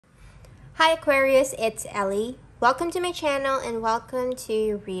Hi Aquarius, it's Ellie. Welcome to my channel and welcome to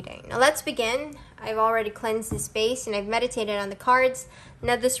your reading. Now let's begin. I've already cleansed the space and I've meditated on the cards.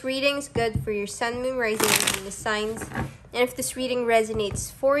 Now this reading is good for your sun, moon, rising, and Venus signs. And if this reading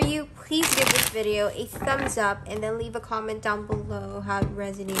resonates for you, please give this video a thumbs up and then leave a comment down below how it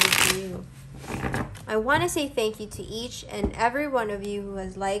resonated for you. I want to say thank you to each and every one of you who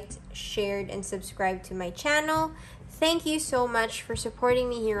has liked, shared, and subscribed to my channel. Thank you so much for supporting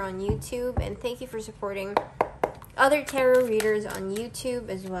me here on YouTube, and thank you for supporting other tarot readers on YouTube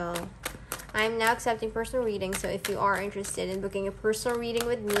as well. I'm now accepting personal readings, so if you are interested in booking a personal reading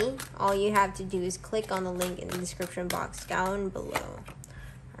with me, all you have to do is click on the link in the description box down below.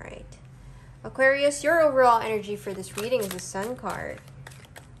 Alright. Aquarius, your overall energy for this reading is the Sun card.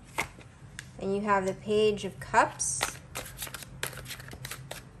 And you have the Page of Cups,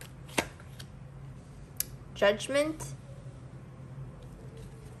 Judgment,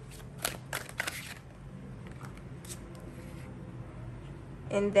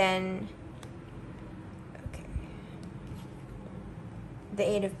 and then the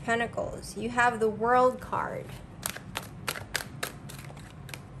Eight of Pentacles. You have the World card,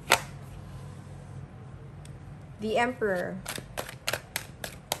 the Emperor,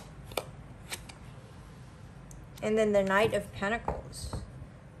 and then the Knight of Pentacles.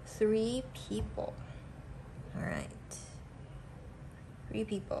 3 people. All right, 3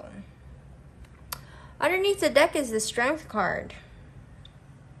 people. Underneath the deck is the Strength card.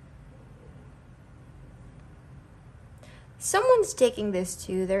 Someone's taking this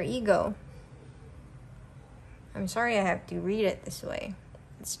to their ego. I'm sorry I have to read it this way.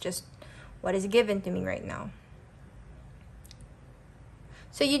 It's just what is given to me right now.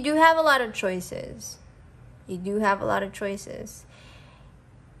 So you do have a lot of choices. You do have a lot of choices.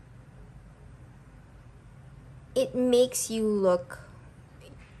 It makes you look,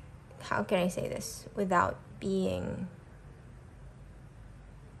 how can I say this without being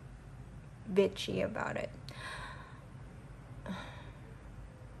bitchy about it?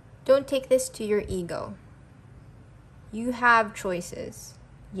 Don't take this to your ego. You have choices,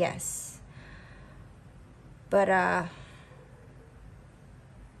 yes. But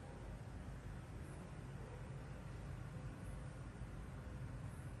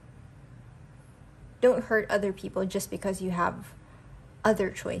don't hurt other people just because you have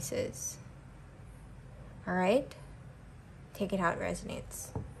other choices. All right? Take it how it resonates.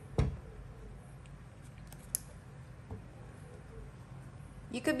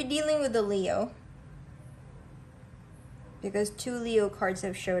 You could be dealing with a Leo, because 2 Leo cards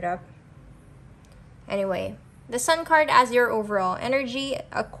have showed up. Anyway, the Sun card as your overall energy,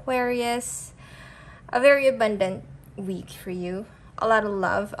 Aquarius, a very abundant week for you. A lot of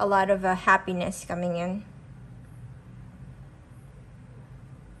love, a lot of happiness coming in.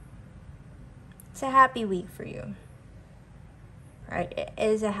 It's a happy week for you. Right? It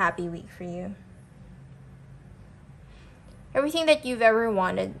is a happy week for you. Everything that you've ever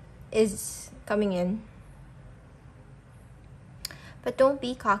wanted is coming in. But don't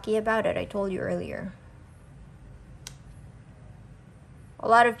be cocky about it. I told you earlier. A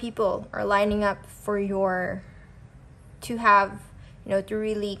lot of people are lining up for to have, to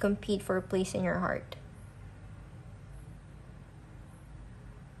really compete for a place in your heart.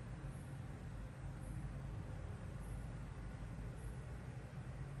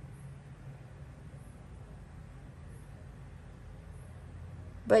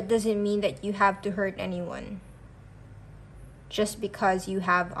 But doesn't mean that you have to hurt anyone just because you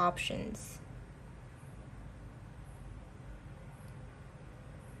have options.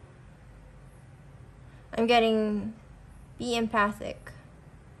 I'm getting, be empathic,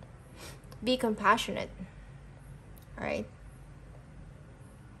 be compassionate, all right?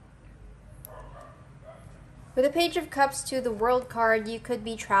 With the Page of Cups to the World card, you could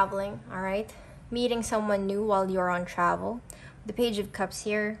be traveling, all right? Meeting someone new while you're on travel. The Page of Cups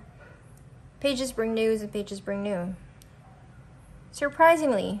here. Pages bring news and pages bring new.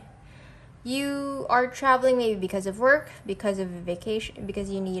 Surprisingly, you are traveling maybe because of work, because of a vacation, because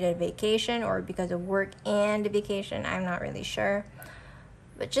you need a vacation, or because of work and a vacation. I'm not really sure.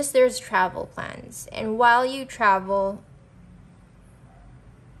 But just there's travel plans. And while you travel,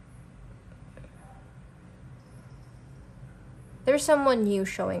 there's someone new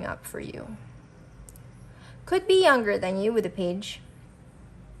showing up for you. Could be younger than you with a page.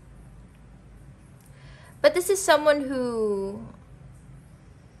 But this is someone who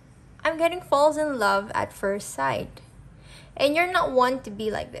I'm getting falls in love at first sight. And you're not one to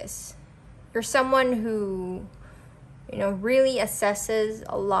be like this. You're someone who, really assesses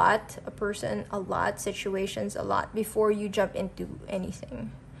a lot, a person, a lot, situations a lot before you jump into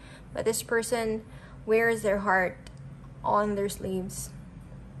anything. But this person wears their heart on their sleeves.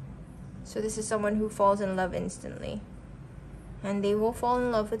 So this is someone who falls in love instantly. And they will fall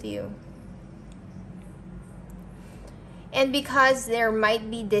in love with you. And because there might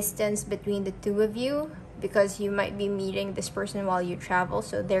be distance between the two of you, because you might be meeting this person while you travel,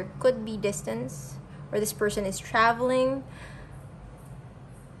 so there could be distance, or this person is traveling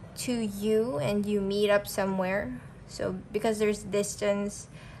to you and you meet up somewhere. So because there's distance,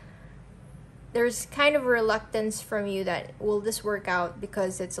 there's kind of a reluctance from you that will this work out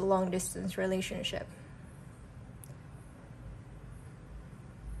because it's a long distance relationship.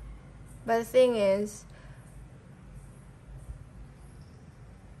 But the thing is,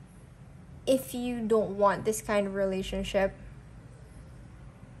 if you don't want this kind of relationship,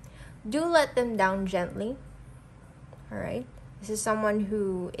 do let them down gently. Alright? This is someone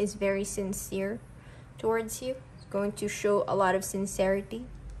who is very sincere towards you. It's going to show a lot of sincerity.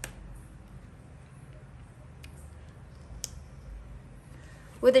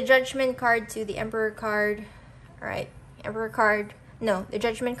 With the Judgment card to the Emperor card. Alright, Emperor card. No, the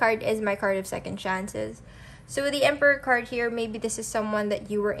Judgment card is my card of second chances. So with the Emperor card here, maybe this is someone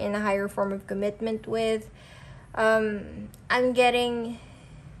that you were in a higher form of commitment with. I'm getting...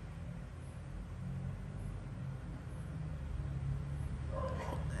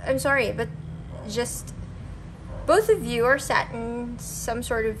 I'm sorry, but just... both of you are sat in some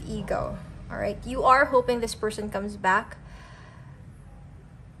sort of ego. Alright? You are hoping this person comes back.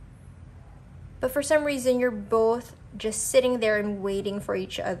 But for some reason, you're both just sitting there and waiting for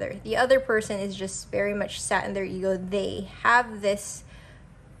each other. The other person is just very much sat in their ego. They have this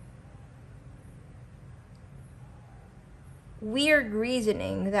weird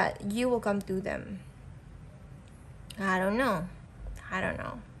reasoning that you will come to them. I don't know.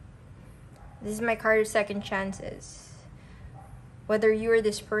 This is my card of second chances. Whether you or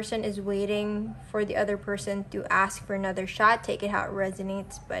this person is waiting for the other person to ask for another shot, take it how it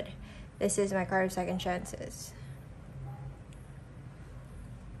resonates, but this is my card of second chances.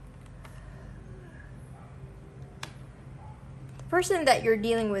 The person that you're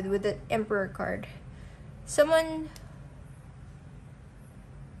dealing with the Emperor card, someone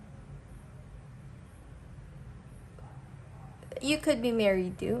you could be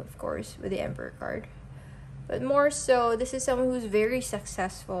married to, of course, with the Emperor card. But more so, this is someone who's very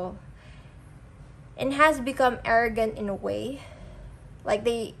successful and has become arrogant in a way. Like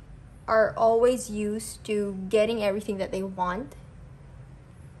they are always used to getting everything that they want.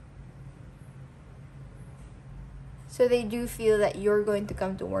 So they do feel that you're going to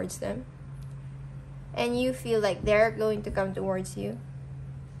come towards them. And you feel like they're going to come towards you.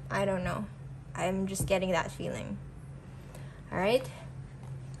 I don't know. I'm just getting that feeling. Alright?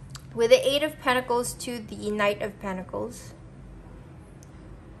 With the Eight of Pentacles to the Knight of Pentacles,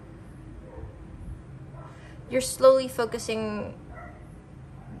 you're slowly focusing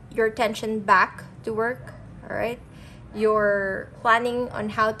your attention back to work. Alright? You're planning on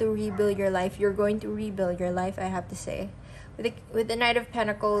how to rebuild your life. You're going to rebuild your life, I have to say. With the Knight of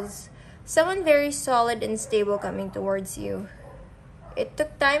Pentacles, someone very solid and stable coming towards you. It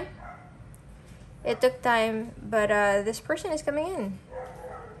took time. But this person is coming in.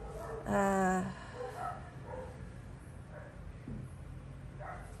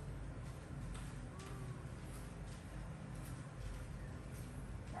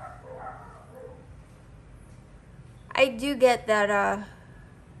 I do get that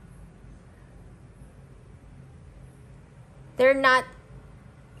they're not,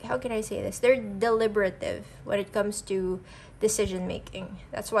 how can I say this? They're deliberative when it comes to decision making.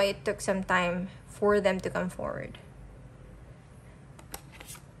 That's why it took some time for them to come forward.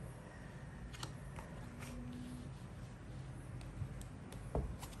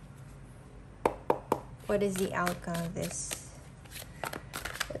 What is the outcome of this?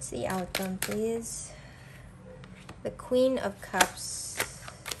 What's the outcome, please? The Queen of Cups.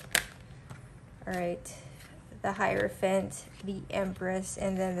 Alright. The Hierophant, the Empress,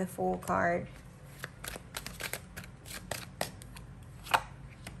 and then the Fool card.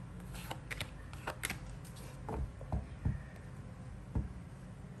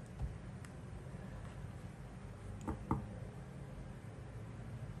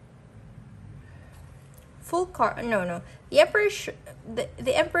 Full card. No. The Empress.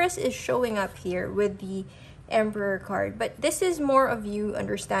 The Empress is showing up here with the Emperor card, but this is more of you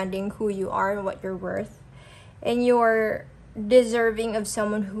understanding who you are and what you're worth, and you're deserving of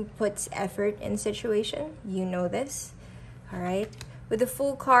someone who puts effort in situation. You know this. All right. With the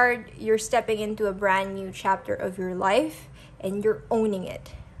Fool card, you're stepping into a brand new chapter of your life, and you're owning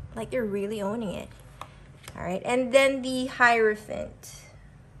it. Like you're really owning it. All right. And then the Hierophant.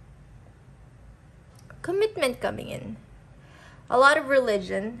 commitment coming in. A lot of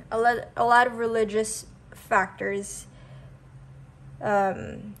religion, a lot of religious factors.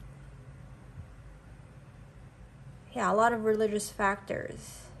 Yeah, a lot of religious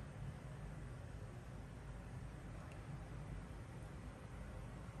factors.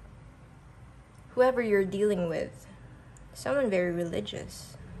 Whoever you're dealing with, someone very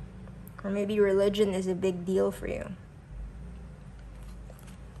religious. Or maybe religion is a big deal for you.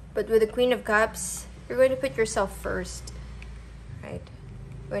 But with the Queen of Cups, you're going to put yourself first. Right?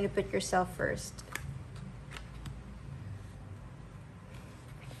 You're going to put yourself first.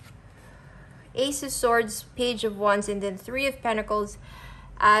 Ace of Swords, Page of Wands, and then Three of Pentacles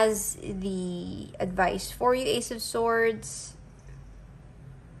as the advice for you, Ace of Swords.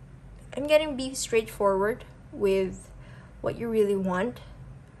 I'm getting be straightforward with what you really want.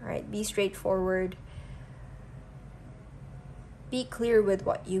 All right, be straightforward. Be clear with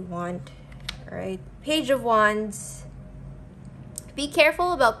what you want. All right, Page of Wands. Be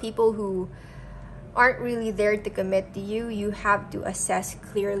careful about people who aren't really there to commit to you. You have to assess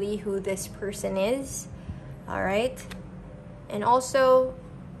clearly who this person is. All right, and also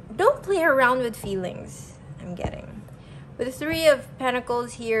don't play around with feelings. I'm getting with the Three of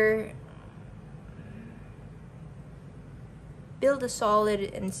Pentacles here. Build a solid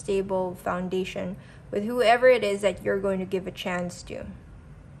and stable foundation with whoever it is that you're going to give a chance to.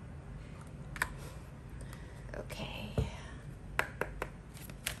 Okay.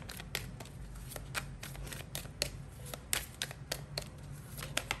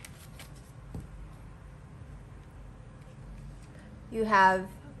 You have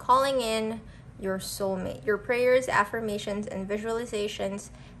calling in your soulmate. Your prayers, affirmations, and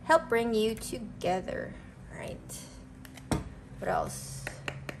visualizations help bring you together. All right. What else?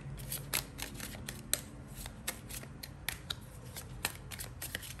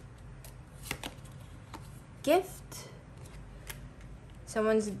 Gift.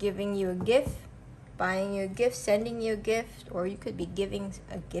 Someone's giving you a gift, buying you a gift, sending you a gift, or you could be giving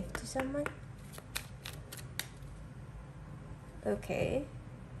a gift to someone. Okay.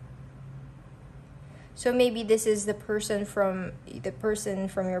 So maybe this is the person from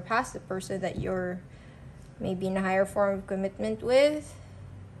your past, the person that you're maybe in a higher form of commitment with,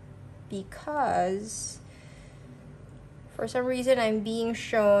 because for some reason I'm being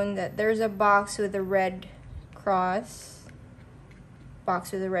shown that there's a box with a red cross,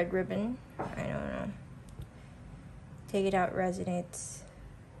 box with a red ribbon. I don't know. Take it out, resonates.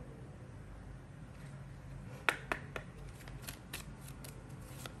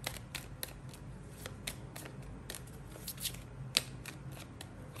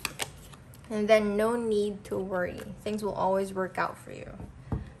 And then no need to worry. Things will always work out for you.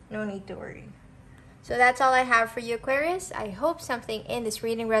 No need to worry. So that's all I have for you, Aquarius. I hope something in this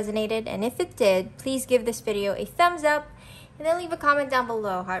reading resonated. And if it did, please give this video a thumbs up. And then leave a comment down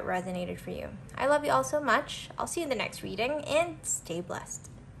below how it resonated for you. I love you all so much. I'll see you in the next reading. And stay blessed.